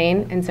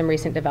campaign, and some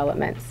recent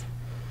developments.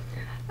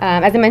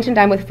 As I mentioned,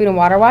 I'm with Food and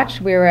Water Watch.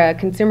 We're a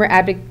consumer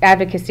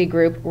advocacy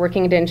group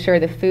working to ensure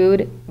the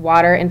food,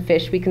 water, and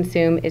fish we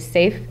consume is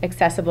safe,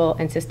 accessible,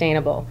 and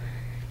sustainable.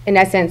 In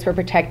essence, we're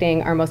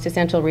protecting our most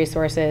essential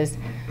resources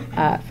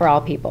for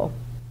all people.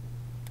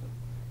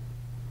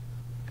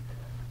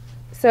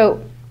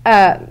 So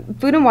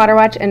Food and Water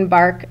Watch and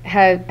BARC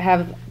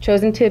have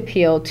chosen to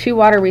appeal 2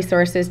 water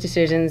resources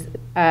decisions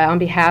on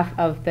behalf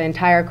of the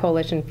entire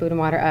coalition, Food and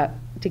Water,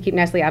 to keep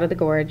Nestle out of the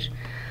gorge.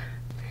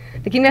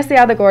 The Keep Nestle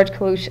Out of the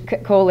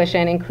Gorge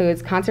coalition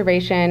includes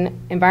conservation,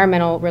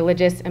 environmental,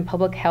 religious, and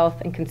public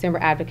health and consumer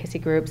advocacy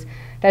groups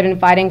that have been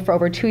fighting for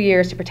over 2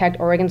 years to protect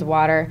Oregon's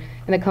water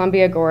in the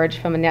Columbia Gorge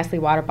from a Nestle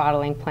water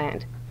bottling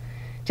plant.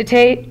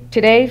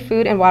 Today,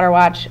 Food and Water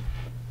Watch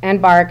and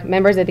BARC,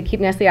 members of the Keep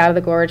Nestle Out of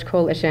the Gorge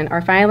coalition,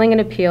 are filing an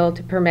appeal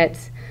to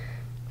permits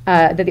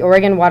that the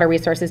Oregon Water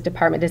Resources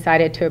Department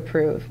decided to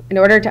approve. In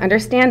order to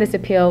understand this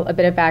appeal, a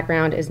bit of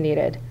background is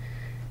needed.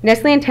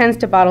 Nestle intends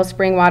to bottle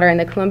spring water in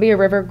the Columbia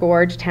River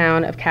Gorge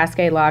town of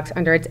Cascade Locks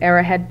under its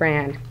Arrowhead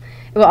brand.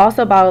 It will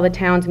also bottle the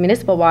town's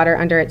municipal water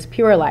under its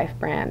Pure Life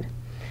brand.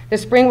 The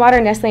spring water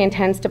Nestle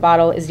intends to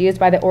bottle is used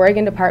by the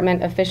Oregon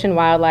Department of Fish and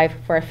Wildlife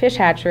for a fish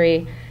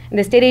hatchery, and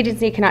the state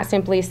agency cannot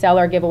simply sell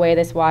or give away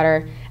this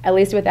water, at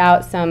least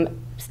without some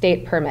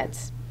state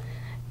permits.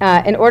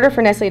 In order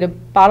for Nestle to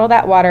bottle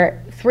that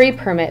water, 3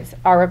 permits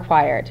are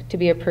required to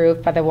be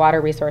approved by the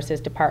Water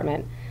Resources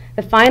Department.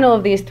 The final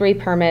of these 3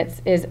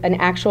 permits is an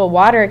actual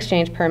water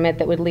exchange permit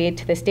that would lead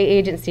to the state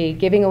agency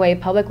giving away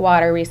public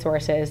water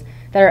resources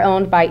that are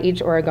owned by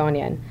each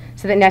Oregonian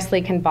so that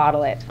Nestle can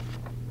bottle it.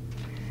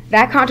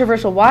 That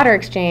controversial water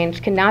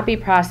exchange cannot be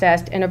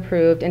processed and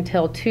approved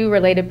until 2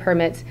 related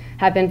permits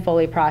have been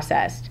fully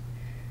processed.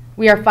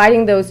 We are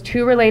fighting those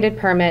 2 related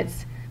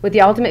permits with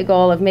the ultimate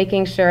goal of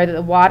making sure that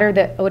the water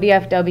that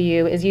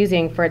ODFW is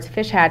using for its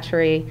fish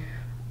hatchery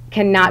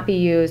cannot be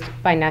used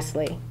by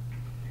Nestle.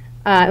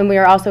 And we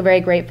are also very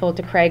grateful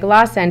to Craig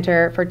Law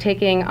Center for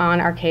taking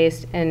on our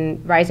case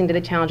and rising to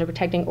the challenge of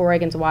protecting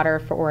Oregon's water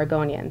for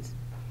Oregonians.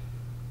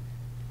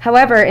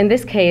 However, in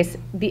this case,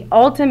 the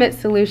ultimate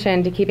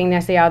solution to keeping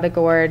Nestle out of the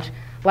gorge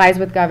lies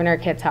with Governor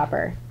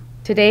Kitzhaber.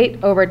 To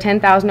date, over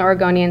 10,000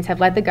 Oregonians have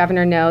let the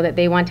governor know that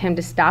they want him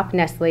to stop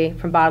Nestle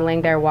from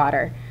bottling their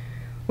water.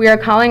 We are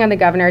calling on the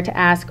governor to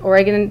ask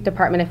Oregon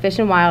Department of Fish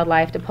and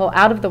Wildlife to pull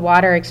out of the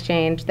water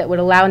exchange that would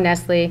allow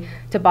Nestle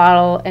to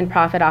bottle and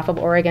profit off of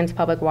Oregon's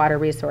public water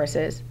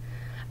resources.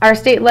 Our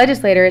state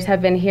legislators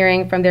have been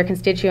hearing from their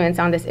constituents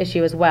on this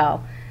issue as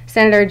well.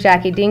 Senator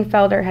Jackie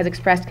Dingfelder has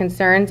expressed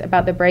concerns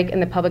about the break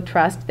in the public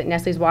trust that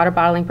Nestle's water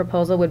bottling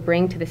proposal would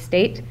bring to the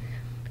state,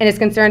 and is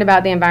concerned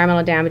about the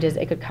environmental damages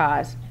it could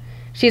cause.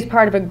 She is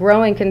part of a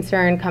growing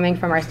concern coming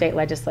from our state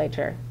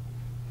legislature.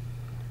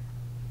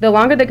 The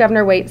longer the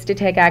governor waits to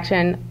take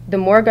action, the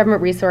more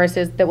government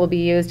resources that will be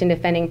used in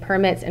defending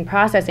permits and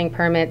processing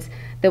permits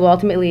that will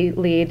ultimately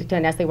lead to a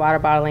Nestle water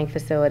bottling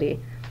facility.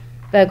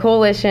 The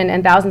coalition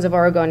and thousands of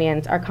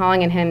Oregonians are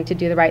calling on him to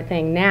do the right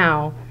thing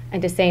now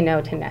and to say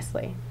no to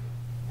Nestle.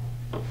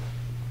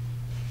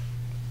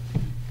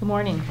 Good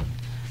morning.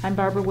 I'm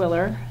Barbara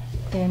Willer.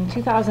 In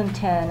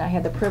 2010, I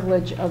had the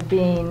privilege of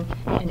being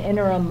an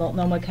interim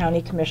Multnomah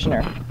County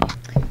Commissioner.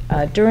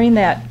 During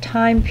that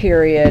time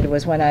period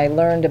was when I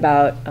learned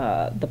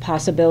about the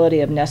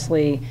possibility of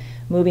Nestle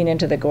moving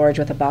into the gorge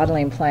with a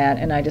bottling plant,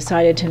 and I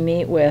decided to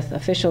meet with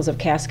officials of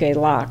Cascade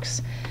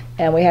Locks.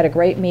 And we had a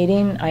great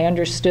meeting. I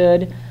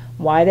understood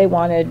why they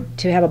wanted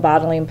to have a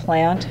bottling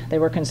plant. They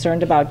were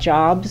concerned about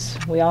jobs.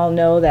 We all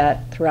know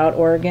that throughout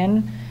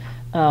Oregon,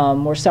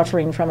 we're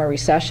suffering from a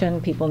recession.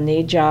 People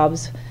need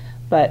jobs.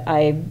 But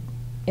I,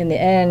 in the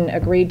end,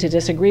 agreed to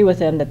disagree with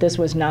them that this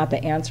was not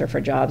the answer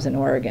for jobs in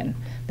Oregon,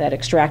 that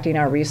extracting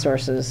our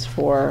resources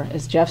for,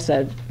 as Jeff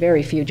said,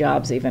 very few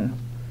jobs even.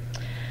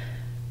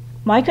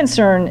 My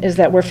concern is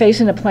that we're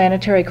facing a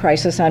planetary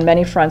crisis on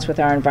many fronts with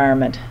our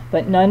environment,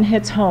 but none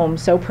hits home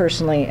so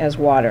personally as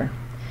water.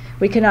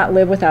 We cannot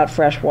live without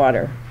fresh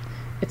water.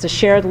 It's a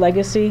shared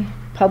legacy,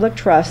 public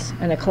trust,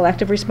 and a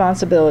collective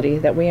responsibility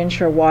that we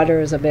ensure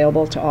water is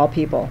available to all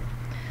people.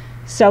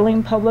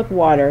 Selling public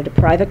water to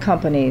private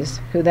companies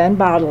who then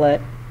bottle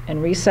it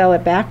and resell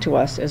it back to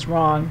us is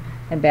wrong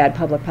and bad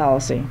public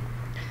policy.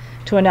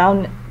 To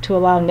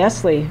allow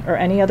Nestle or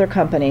any other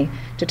company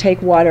to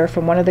take water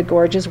from one of the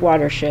gorge's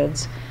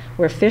watersheds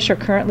where fish are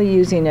currently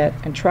using it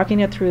and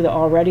trucking it through the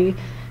already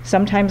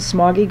sometimes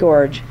smoggy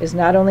gorge is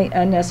not only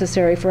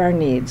unnecessary for our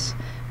needs,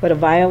 but a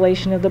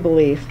violation of the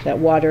belief that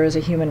water is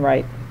a human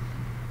right.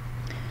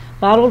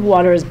 Bottled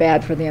water is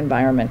bad for the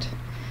environment.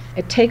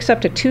 It takes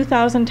up to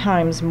 2,000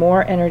 times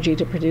more energy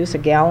to produce a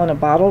gallon of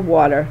bottled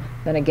water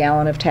than a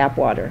gallon of tap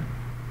water.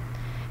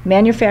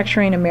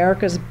 Manufacturing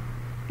America's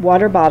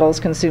water bottles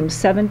consume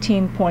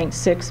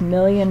 17.6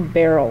 million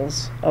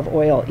barrels of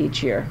oil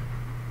each year.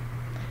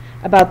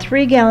 About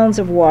 3 gallons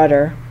of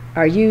water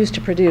are used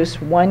to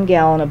produce 1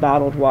 gallon of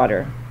bottled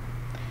water.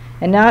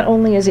 And not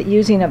only is it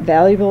using up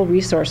valuable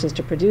resources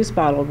to produce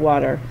bottled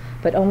water,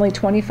 but only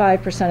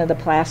 25% of the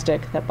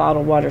plastic that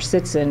bottled water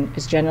sits in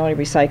is generally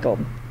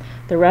recycled.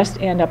 The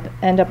rest end up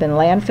in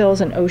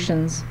landfills and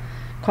oceans,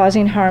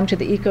 causing harm to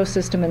the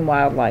ecosystem and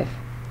wildlife.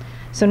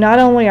 So not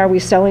only are we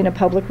selling a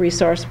public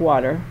resource,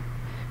 water,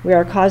 we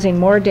are causing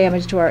more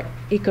damage to our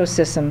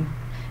ecosystem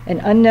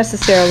and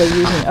unnecessarily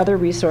using other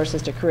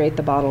resources to create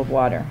the bottled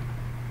water.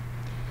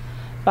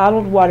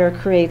 bottled water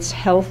creates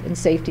health and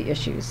safety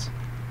issues.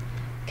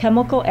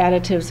 Chemical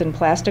additives in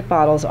plastic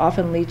bottles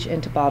often leach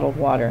into bottled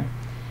water.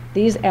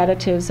 These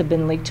additives have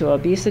been linked to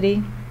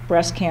obesity,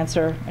 breast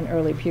cancer, and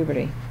early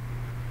puberty.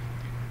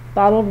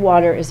 Bottled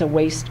water is a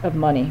waste of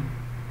money.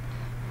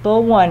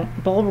 Bull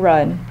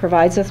Run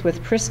provides us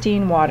with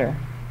pristine water.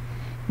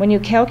 When you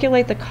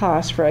calculate the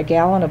cost for a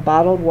gallon of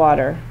bottled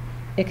water,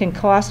 it can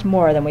cost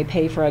more than we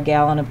pay for a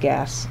gallon of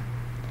gas.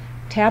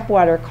 Tap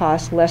water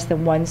costs less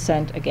than 1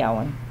 cent a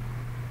gallon.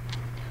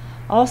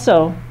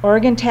 Also,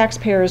 Oregon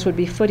taxpayers would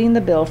be footing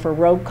the bill for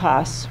road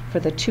costs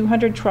for the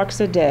 200 trucks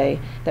a day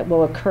that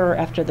will occur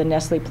after the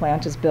Nestle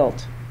plant is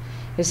built.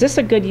 Is this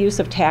a good use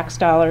of tax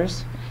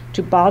dollars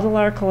to bottle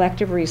our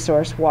collective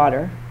resource,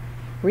 water,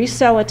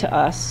 resell it to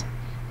us,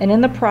 and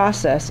in the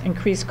process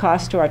increase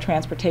costs to our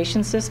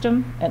transportation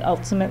system and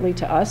ultimately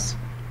to us?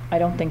 I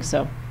don't think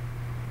so.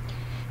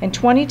 In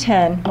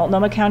 2010,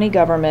 Multnomah County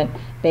government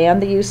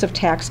banned the use of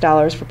tax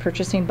dollars for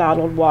purchasing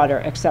bottled water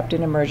except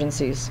in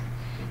emergencies.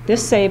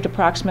 This saved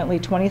approximately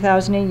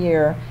 $20,000 a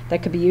year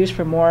that could be used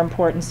for more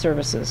important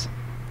services.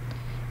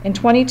 In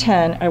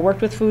 2010, I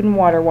worked with Food and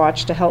Water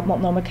Watch to help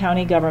Multnomah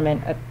County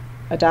government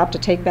adopt a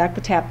Take Back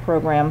the Tap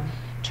program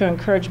to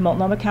encourage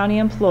Multnomah County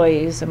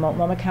employees and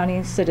Multnomah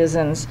County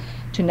citizens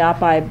to not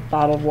buy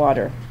bottled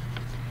water.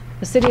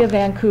 The City of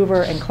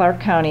Vancouver and Clark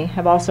County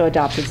have also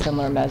adopted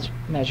similar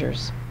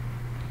measures.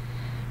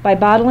 By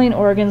bottling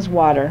Oregon's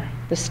water,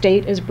 the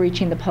state is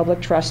breaching the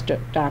public trust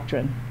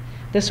doctrine.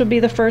 This would be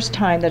the first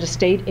time that a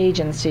state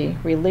agency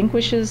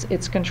relinquishes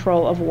its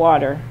control of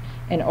water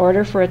in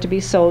order for it to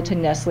be sold to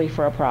Nestle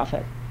for a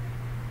profit.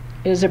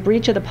 It is a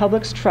breach of the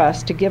public's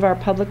trust to give our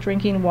public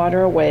drinking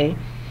water away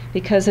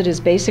because it is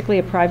basically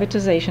a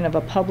privatization of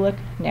a public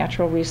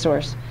natural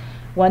resource,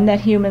 one that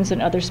humans and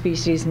other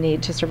species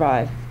need to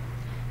survive.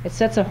 It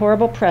sets a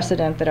horrible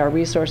precedent that our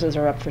resources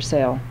are up for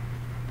sale.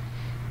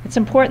 It's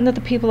important that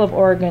the people of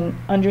Oregon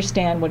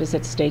understand what is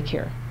at stake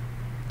here.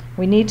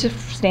 We need to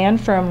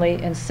stand firmly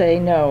and say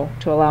no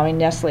to allowing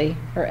Nestle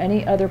or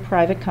any other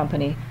private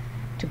company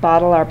to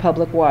bottle our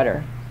public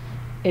water.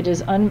 It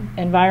is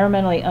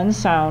environmentally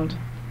unsound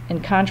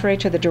and contrary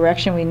to the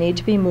direction we need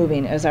to be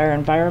moving as our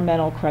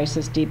environmental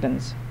crisis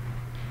deepens.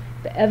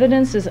 The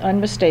evidence is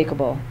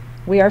unmistakable.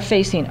 We are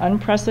facing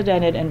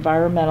unprecedented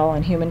environmental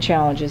and human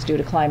challenges due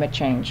to climate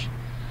change.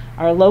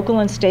 Our local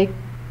and state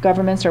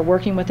governments are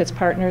working with its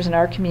partners in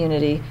our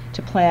community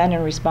to plan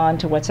and respond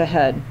to what's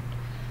ahead.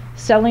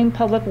 Selling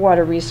public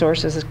water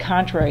resources is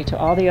contrary to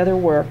all the other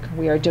work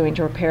we are doing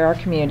to prepare our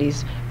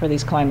communities for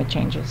these climate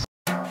changes.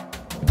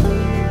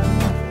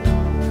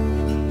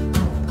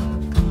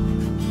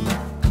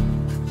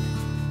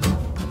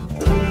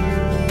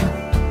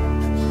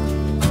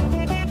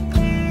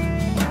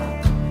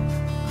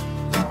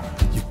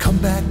 You come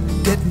back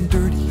getting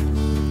dirty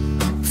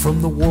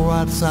from the war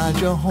outside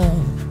your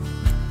home,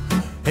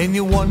 and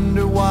you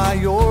wonder why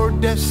your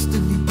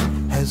destiny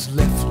has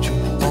left you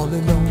all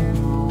alone.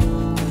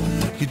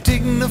 You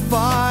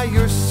dignify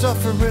your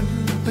suffering,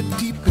 but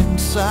deep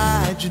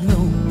inside you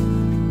know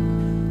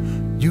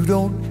you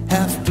don't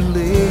have to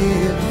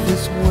live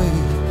this way.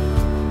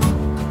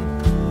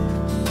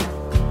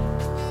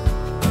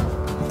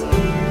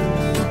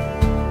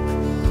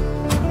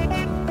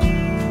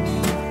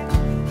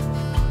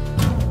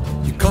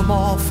 You come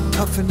off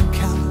tough and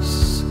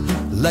callous,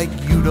 like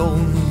you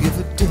don't give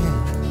a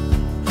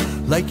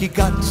damn, like you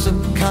got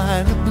some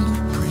kind of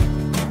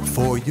blueprint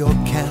for your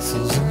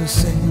castles in the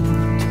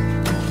sand.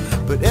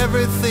 But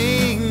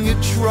everything you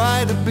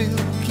try to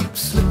build keeps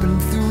slipping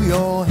through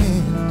your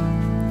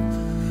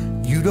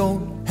hand. You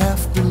don't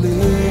have to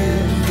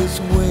live this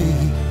way.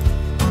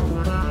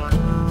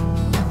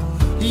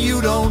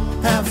 You don't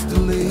have to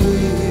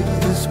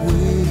live this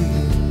way.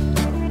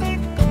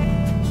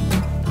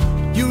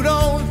 You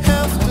don't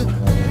have to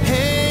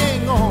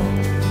hang on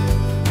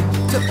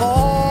to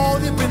all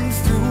you've been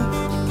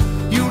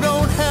through. You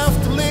don't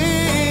have to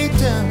lay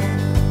down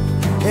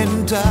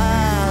and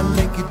die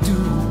like you do.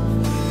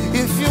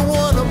 If you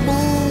wanna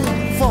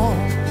move on,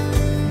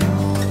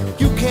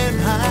 you can't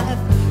hide.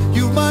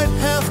 You might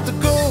have to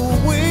go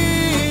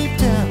way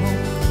down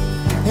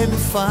and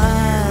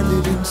find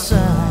it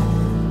inside.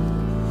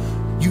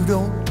 You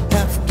don't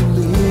have to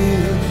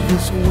live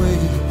this way.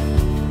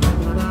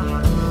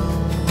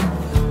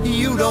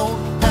 You don't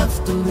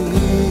have to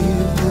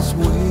live this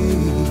way.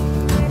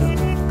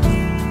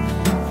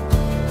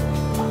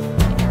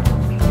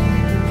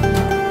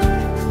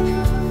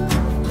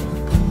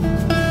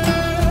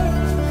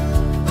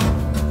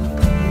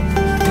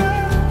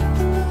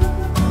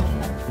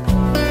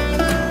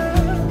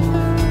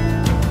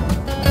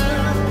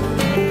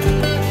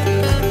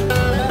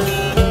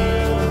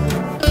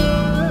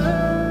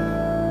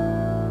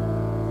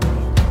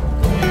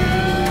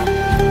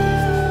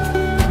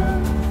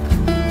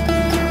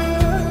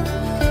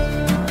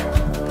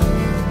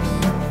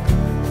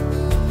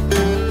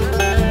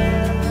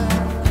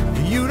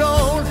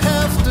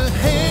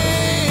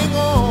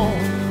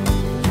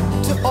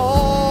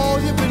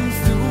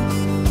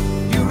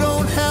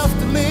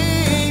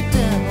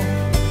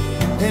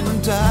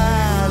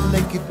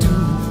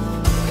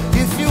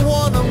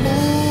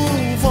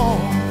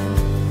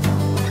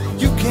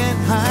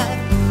 high.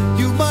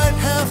 You might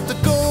have to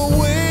go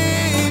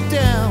way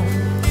down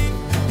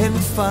and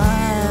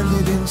find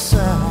it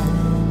inside.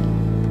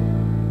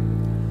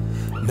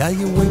 Now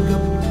you wake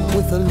up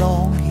with a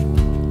longing,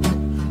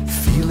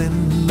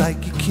 feeling like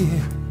you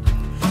care,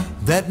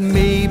 that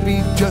maybe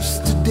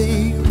just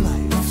today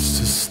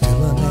life's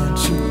still an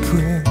answered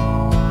prayer.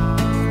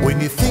 When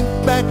you think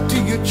back to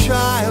your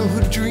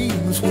childhood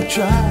dreams, well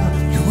child,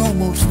 you're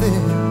almost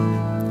there.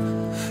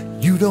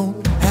 You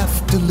don't have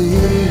to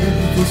live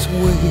this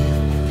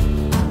way.